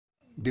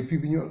depuis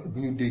bi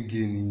ñu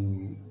déggee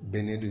ni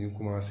Bénin dañu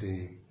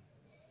commencé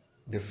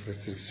def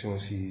restriction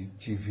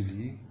ci ville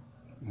yi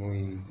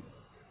mooy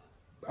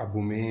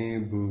Abomey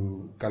ba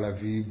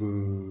Calavi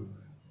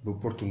ba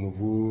Porto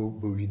Novo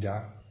ba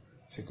Ouidah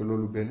c'est que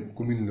loolu benn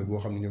commune la boo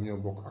xam ne ñoom ñoo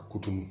bokk ak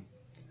Cotonou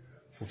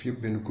foofu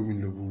yëpp benn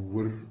commune la bu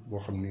wër boo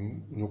xam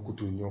ni ñoo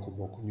Cotonou ñoo ko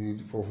bokk ñu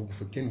foofu bu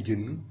fa kenn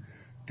génn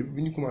depuis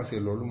bi ñu commencé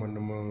loolu man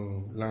dama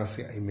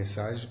lancé ay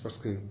messages parce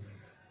que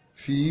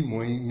fii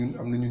mooy ñun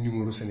am nañu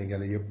numéro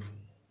sénégalais yëpp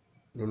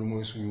loolu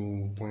mooy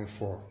suñu point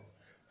fort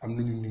am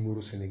nañu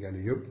numéro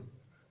sénégalais yëpp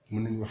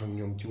mën nañu wax ak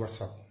ñoom ci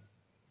WhatsApp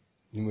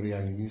numéro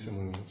yaa ngi nii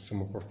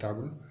sama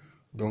portable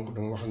donc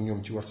dama wax ak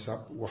ñoom ci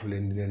WhatsApp wax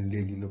leen ni leen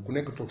léegi na ku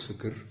nekk toog sa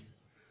kër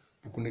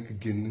bu ku nekk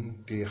génn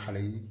téye xale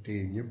yi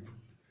téye ñëpp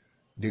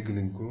dégg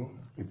nañ ko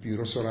et puis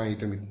restaurant yi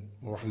tamit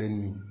ma wax leen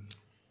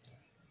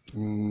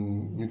ni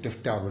ñu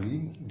def taabal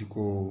yi di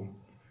ko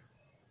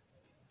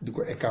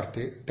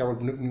écarter taabal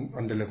bu nekk ñu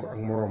àndale ko ak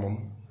moroomam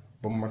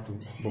ba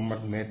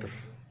mat mètre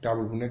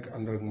taabal bu nekk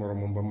àndal ak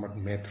moroomam ba mat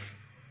mètre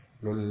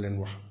loolu la leen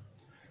wax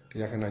te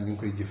yaakaar naa ñu ngi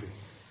koy jëfee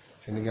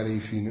Sénégalais yi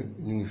fii nag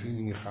ñu ngi fi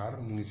ñu ngi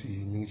xaar ñu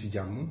ngi ci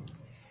jàmm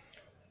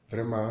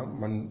vraiment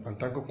man en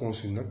tant que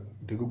consul nag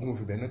dégguma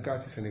fi benn cas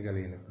ci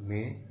Sénégalais yi nag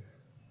mais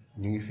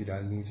ñu ngi fi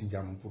daal ñu ngi ci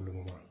jàmm pour le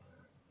moment.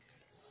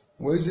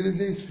 Oui, je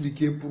les ai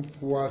expliqué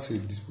pourquoi ce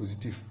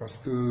dispositif parce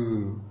que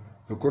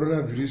le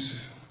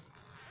coronavirus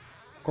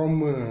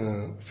comme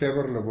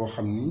feebar la boo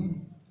xam ni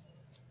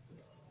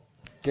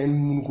kenn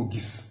mënu ko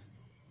gis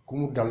ku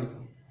mu dal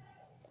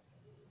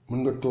mën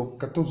nga toog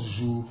 14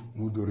 jours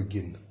muy door a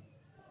génn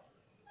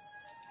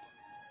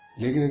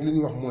léegi nag li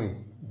ñuy wax mooy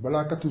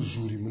balaa 14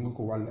 jours yi mën nga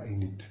ko wàll ay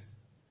nit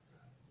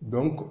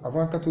donc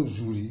avant 14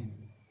 jours yi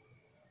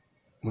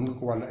mën nga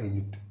ko wàll ay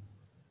nit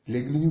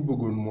léegi li ñu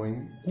bëggoon mooy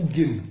ku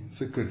génn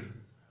sa kër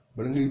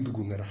bala ngay dugg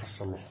nga raxas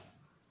sa loxo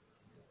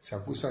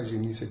c'est pour ça j'ai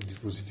mis ce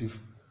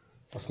dispositif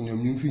parce que ñoom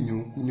ñu ngi fi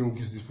ñëw ku ñëw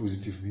gis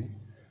dispositif bi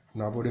xam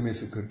naa boo demee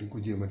sa kër di ko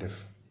jéem a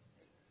def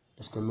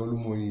parce que loolu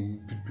mooy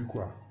but bi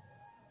quoi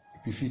et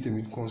puis fii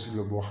tamit consul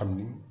la boo xam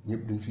ni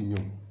ñëpp dañ fi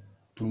ñëw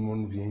tout le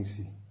monde vient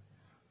ici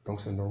donc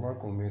c'est normal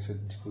qu'on mette ce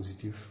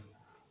dispositif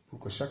pour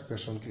que chaque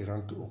personne qui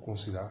rentre au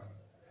consulat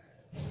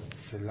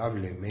se lave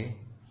les mains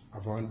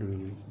avant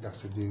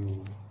d'accéder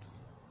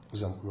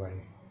aux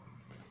employés.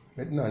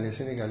 Maintenant, les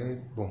Sénégalais,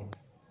 bon,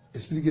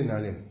 expliquer naa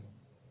leen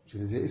je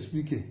les ai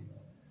expliqués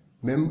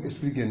même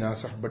expliqué naa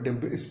sax ba dem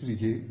ba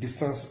expliquer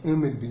distance 1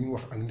 mètre bi ñu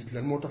wax ak nit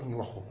lan moo tax ñu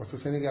wax ko parce que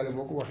Sénégalais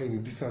boo ko waxee ni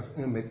distance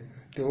 1 mètre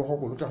te waxoo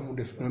ko lu tax mu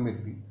def 1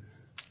 mètre bi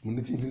mun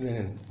na ci indi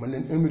leneen man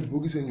leen 1 mètre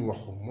boo gisee ñu wax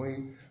ko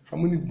mooy xam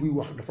nga nit buy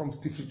wax dafa am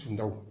tiflit yu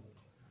ndaw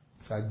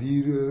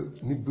c'est-à-dire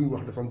nit buy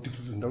wax dafa am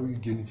tiflit yu ndaw yu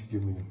génn ci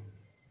gémmiñam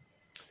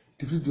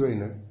tiflit yooyu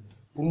nag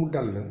pour mu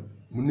dal la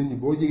mën nañu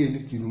boo jegee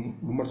nit ki lu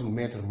matul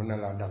mètre mën na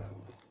laa dal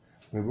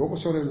mais boo ko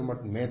soree lu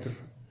mat mètre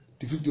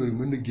tiflit yooyu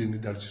mën na génn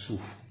dal ci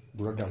suuf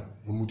du la dal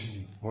nga muti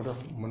ci moo tax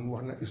man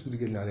wax na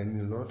expliqué naa leen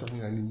ni loolu tax ñu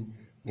naan nit ñi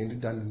ngeen di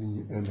dànd nit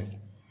ñi 1 mètre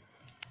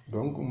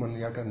donc man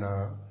yaakaar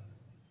naa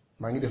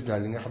maa ngi def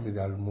daal li nga xam ne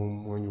daal moom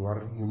moo ñu war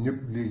ñoom ñëpp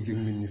léegi yëg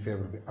nañ ni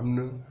feebar bi am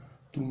na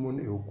tout le monde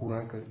est au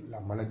courant que la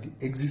maladie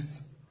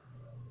existe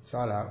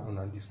ça là on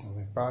n'en discute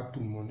mais pas tout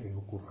le monde est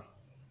au courant.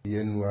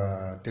 yéen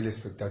waa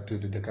téléspectateurs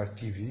de Dakar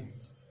TV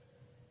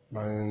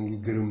maa ngi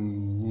gërëm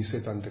ñi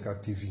seetaan Dakar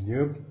TV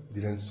ñëpp di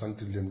leen sant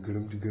di leen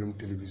gërëm di gërëm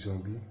télévision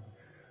bi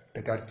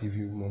Dakar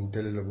TV moom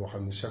télé la boo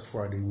xam ne chaque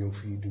fois day ñëw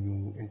fii di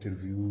ñu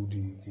interview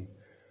di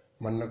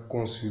man nag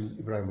consul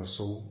Ibrahima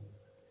Sow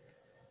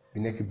bi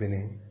nekk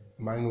Bénin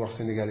maa ngi wax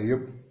Sénégalais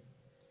yëpp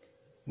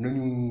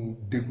nañu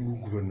déglu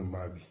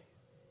gouvernement bi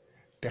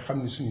te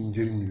xam ni suñu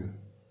njëriñ la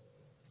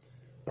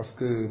parce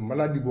que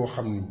maladie boo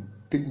xam ni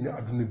tëj na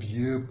àdduna bi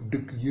yëpp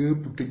dëkk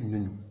yëpp tëj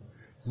nañu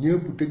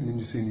ñëpp tëj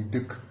nañu seeni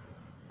dëkk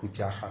du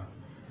caaxaan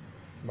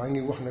maa ngi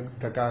wax nag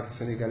Dakar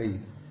Sénégalais yi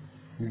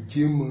ñu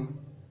jéem a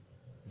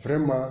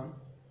vraiment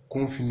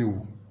confiné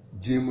wu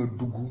jéem a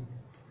dugg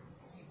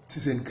ci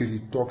seen kër yi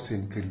toog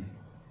seen kër yi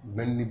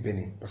mel ni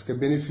Bénin parce que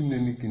Bénin fi mu ne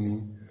nit ki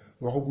nii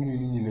waxaguñu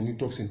nit ñi ne ñu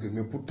toog seen kër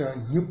mais pourtant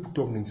ñëpp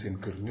toog nañ seen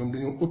kër ñoom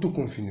dañoo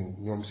auto-confiné wu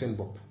ñoom seen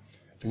bopp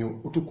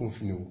dañoo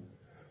auto-confiné wu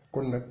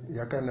kon nag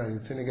yaakaar naa ni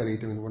Sénégalais yi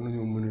tamit war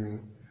nañoo mën a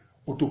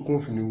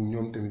auto-confiné wu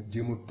ñoom tamit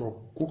jéem a toog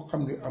ku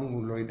xam ne am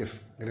nga looy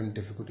def nga dem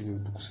defe ko te ñëw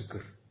dugg sa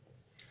kër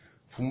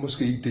fu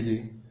mosquée yi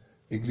tëjee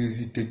église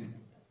yi tëj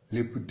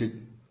lépp tëj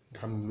nga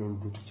xam ne loolu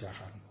dootu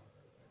caaxaan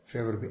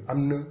feebar bi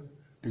am na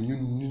te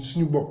ñun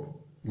suñu bopp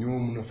ñoo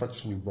mën a faj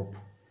suñu bopp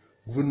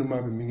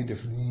gouvernement bi mi ngi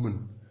def li mu mën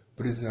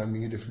président mi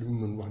ngi def li mu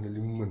mën wax na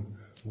li mu mën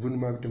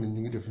gouvernement bi tamit ñu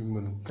ngi def li mu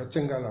mën gàcce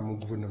ngaalaama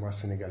gouvernement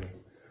sénégalais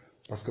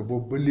parce que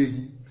boobu ba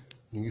léegi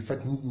ñu ngi faj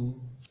nit ñi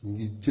ñu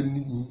ngi jël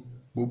nit ñi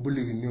boobu ba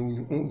léegi néew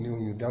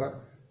ñu dara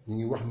ñu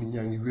ngi wax nit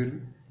ñaa ngi wér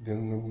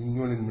ñun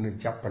ñoo leen mën a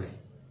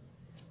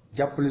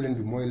jàppale leen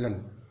bi mooy lan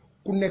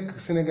ku nekk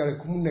sénégalais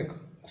ku mu nekk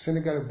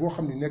sénégalais boo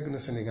xam ne nekk na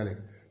sénégalais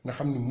nga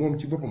xam ni moom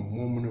ci boppam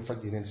moo mën a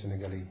faj yeneen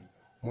sénégalais yi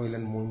mooy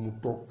lan mooy mu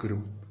toog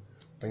këram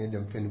bañ a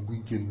dem fenn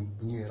buy génn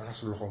bu ñuy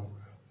raxas loxoom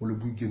wala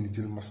buy génn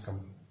jël maskam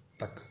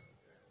takk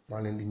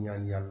maa leen di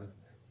ñaan yàlla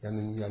yal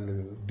nañu yàlla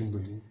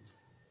dimbali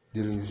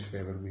jëlee ñu ci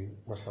feebar bi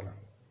wasalaam.